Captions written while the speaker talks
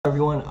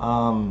Everyone,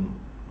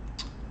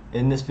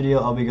 in this video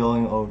I'll be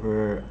going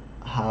over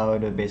how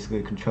to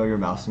basically control your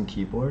mouse and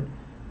keyboard,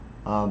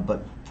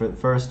 but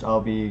first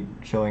I'll be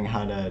showing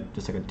how to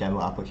just like a demo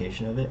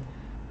application of it.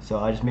 So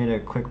I just made a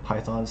quick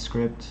Python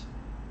script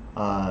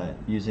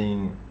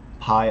using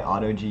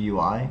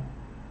pyautogui,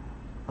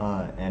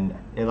 and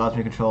it allows me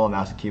to control a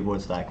mouse and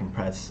keyboard so that I can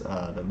press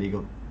I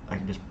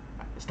can just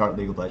start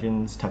League of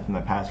Legends, type in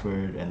my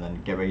password, and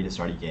then get ready to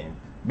start a game.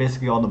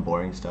 Basically all the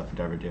boring stuff you'd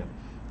ever do.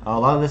 A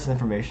lot of this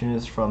information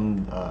is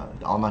from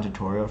the online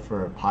tutorial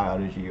for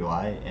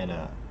pyautogui and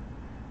a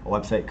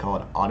website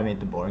called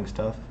Automate the Boring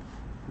Stuff.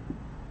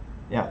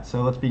 Yeah,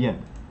 so let's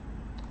begin.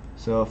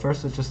 So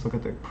first let's just look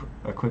at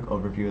a quick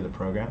overview of the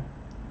program.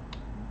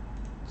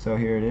 So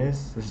here it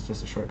is. This is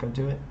just a shortcut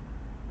to it.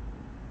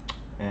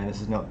 And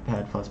this is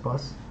Notepad++.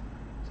 So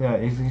yeah,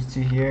 as you can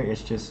see here,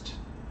 it's just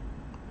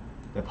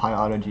the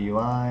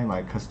pyautogui,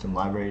 my custom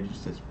library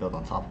just built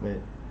on top of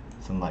it.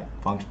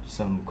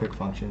 Some quick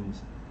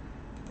functions.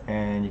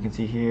 And you can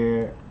see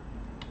here,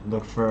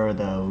 look for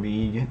the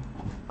league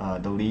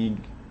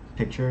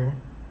picture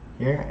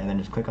here, and then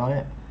just click on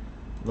it.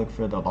 Look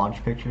for the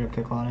launch picture,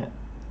 click on it.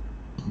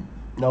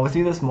 Now we'll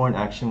see this more in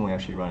action when we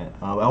actually run it.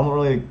 I won't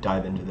really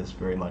dive into this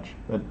very much,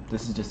 but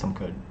this is just some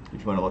code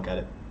if you want to look at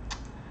it.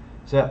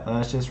 So yeah,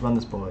 let's just run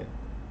this boy.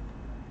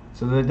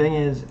 So the thing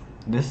is,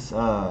 this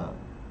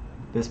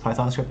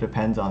Python script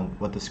depends on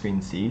what the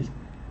screen sees.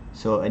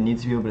 So it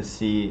needs to be able to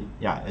see,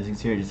 yeah, as you can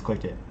see, I just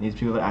clicked it. It needs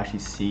to be able to actually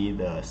see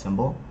the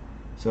symbol.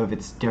 So if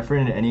it's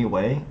different in any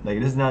way,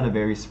 like this is not a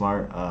very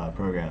smart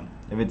program.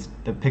 If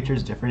the picture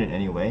is different in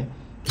any way,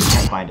 you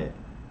can't find it.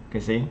 Okay,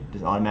 see,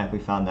 just automatically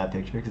found that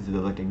picture because it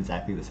looked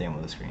exactly the same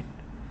on the screen.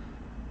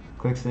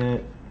 Clicks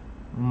it,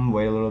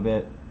 wait a little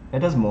bit. It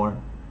does more.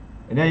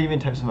 It even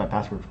types in my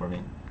password for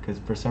me because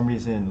for some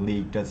reason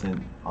League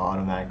doesn't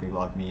automatically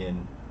log me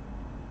in.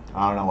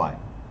 I don't know why.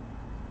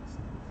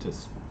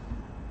 Just.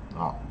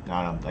 Oh,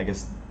 I don't know. I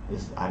guess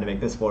I had to make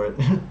this for it.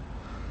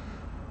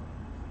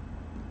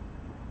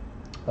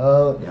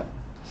 Yeah.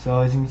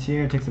 So as you can see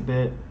here, it takes a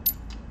bit.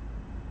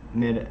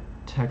 Mid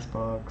text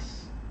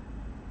box,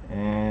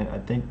 and I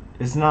think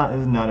this is not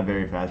a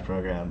very fast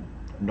program,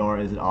 nor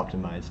is it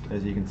optimized.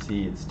 As you can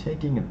see, it's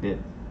taking a bit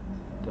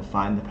to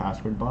find the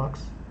password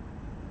box,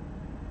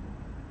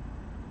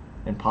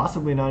 and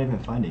possibly not even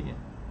finding it.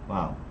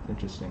 Wow,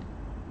 interesting.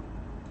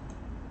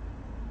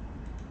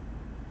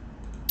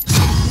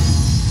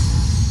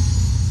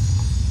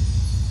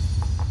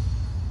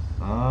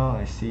 Oh,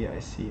 I see.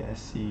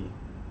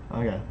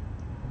 Okay.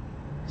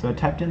 So I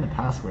typed in the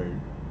password.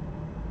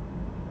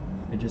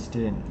 It just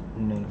didn't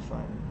notify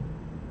me.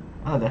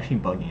 Oh, it's actually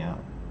bugging out.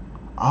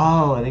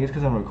 Oh, I think it's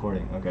because I'm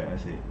recording. Okay, I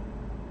see.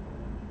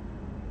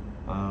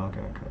 Oh,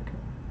 okay.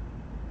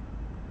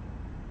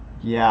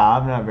 Yeah,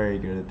 I'm not very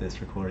good at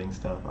this recording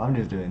stuff. I'm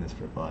just doing this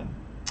for fun.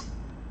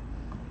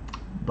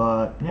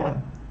 But yeah,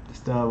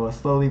 just we'll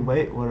slowly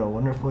wait. What a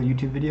wonderful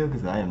YouTube video,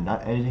 because I am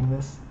not editing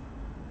this.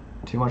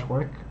 Too much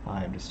work.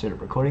 I am just straight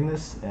up recording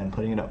this and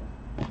putting it up.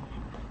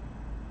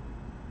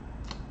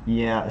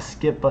 Yeah, a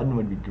skip button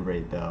would be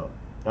great though.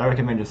 I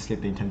recommend just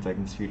skipping 10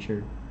 seconds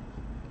future.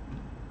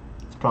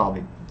 It's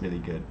probably really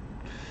good.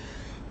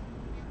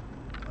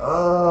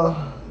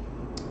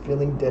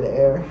 Feeling dead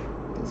air.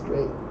 That's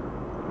great.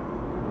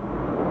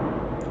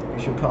 You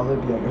should probably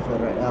be on your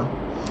phone right now.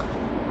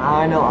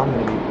 I know I'm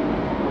gonna be.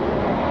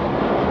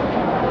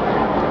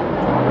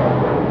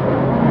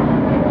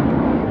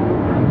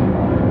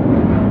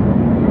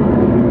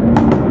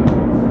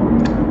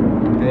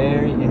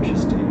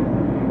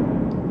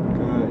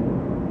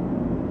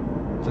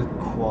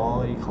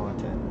 Quality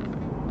content.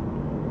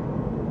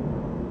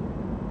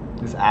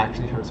 This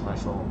actually hurts my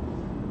soul.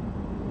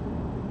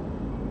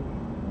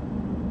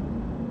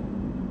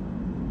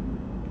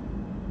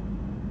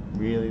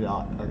 Really,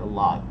 like a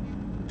lot.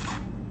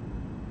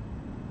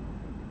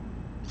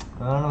 I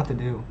don't know what to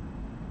do.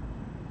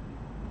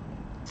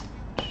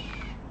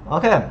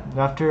 Okay,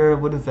 after,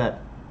 what is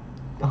that,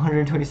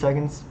 120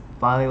 seconds,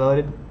 finally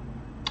loaded.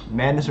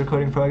 Man, this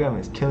recording program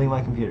is killing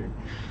my computer.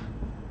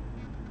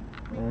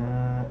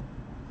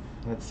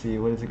 Let's see,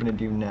 what is it going to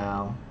do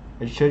now?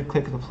 It should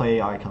click the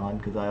play icon,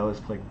 because I always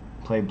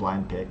play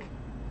blind pick.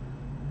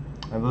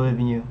 I believe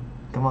in you.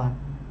 Come on,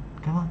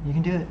 you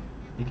can do it.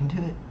 You can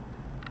do it.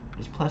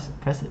 Just press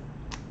it.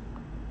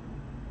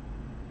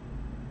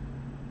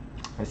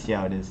 I see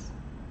how it is.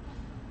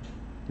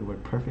 You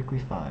work perfectly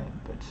fine,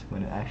 but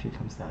when it actually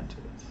comes down to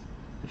it,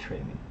 betray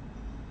me.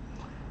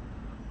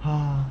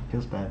 Ah,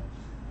 feels bad.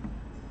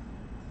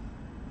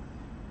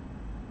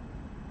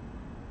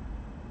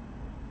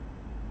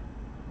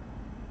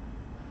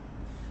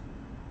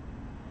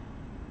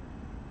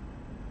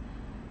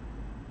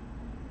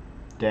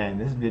 Dang,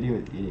 this video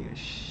is eating a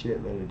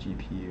shitload of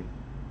GPU.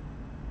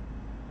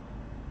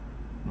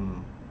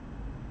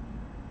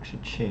 I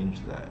should change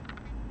that.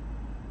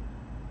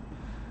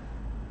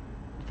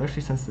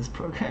 Especially since this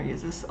program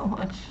uses so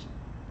much.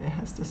 It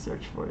has to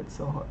search for it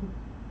so hard.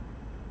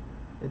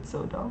 It's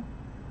so dumb.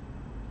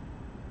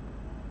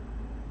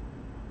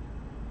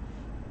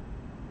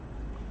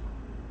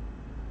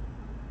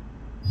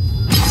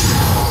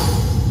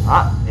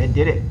 it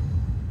did it.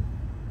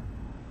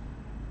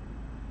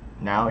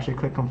 Now I should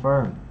click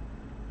confirm.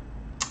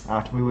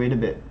 After we wait a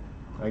bit.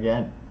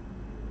 Again.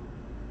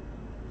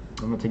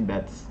 I'm gonna take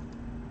bets.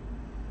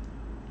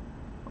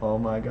 Oh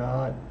my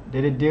god.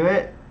 Did it do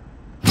it?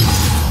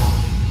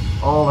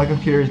 Oh, my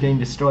computer is getting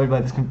destroyed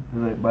by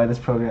this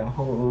program.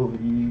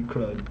 Holy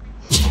crud.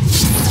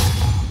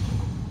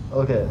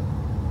 Okay.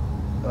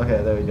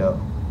 Okay, there we go.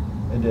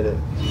 It did it.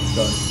 It's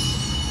done.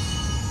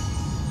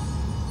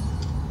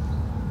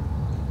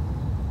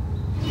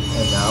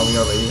 And now we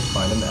are ready to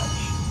find a match.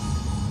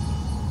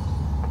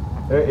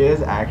 There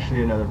is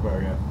actually another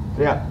program.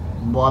 So yeah,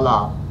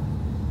 voila.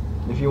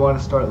 If you want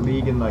to start a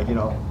league in, like, you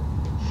know,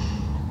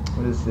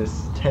 what is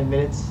this, 10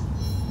 minutes?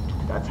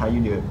 That's how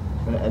you do it.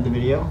 I'm gonna end the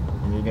video,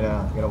 and you're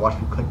gonna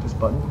watch me click this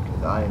button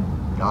because I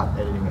am not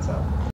editing this out.